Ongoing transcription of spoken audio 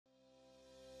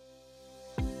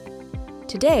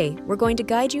Today, we're going to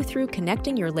guide you through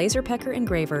connecting your LaserPecker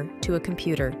engraver to a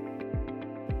computer.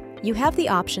 You have the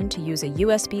option to use a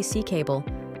USB-C cable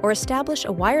or establish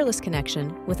a wireless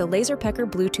connection with a LaserPecker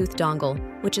Bluetooth dongle,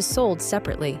 which is sold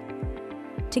separately.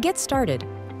 To get started,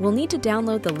 we'll need to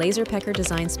download the LaserPecker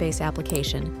Design Space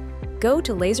application. Go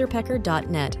to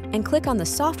laserpecker.net and click on the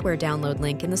software download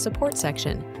link in the support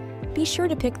section. Be sure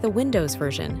to pick the Windows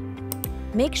version.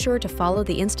 Make sure to follow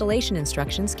the installation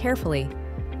instructions carefully.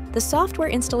 The software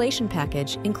installation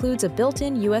package includes a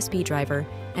built-in USB driver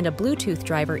and a Bluetooth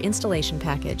driver installation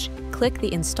package. Click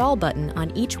the Install button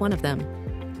on each one of them.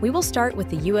 We will start with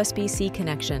the USB-C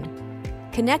connection.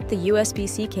 Connect the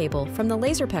USB-C cable from the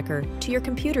LaserPecker to your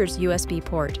computer's USB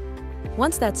port.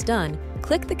 Once that's done,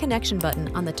 click the connection button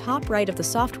on the top right of the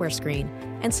software screen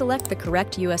and select the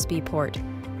correct USB port.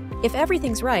 If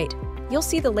everything's right, you'll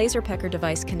see the LaserPecker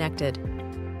device connected.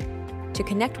 To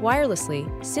connect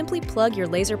wirelessly, simply plug your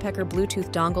LaserPecker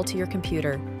Bluetooth dongle to your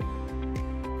computer.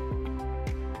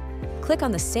 Click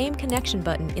on the same connection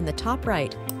button in the top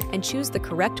right and choose the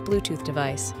correct Bluetooth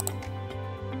device.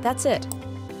 That's it.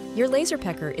 Your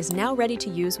LaserPecker is now ready to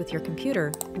use with your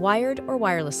computer, wired or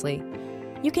wirelessly.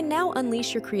 You can now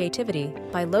unleash your creativity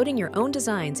by loading your own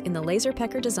designs in the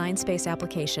LaserPecker Design Space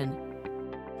application.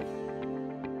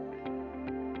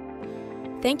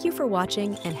 Thank you for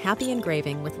watching, and happy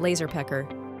engraving with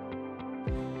LaserPecker.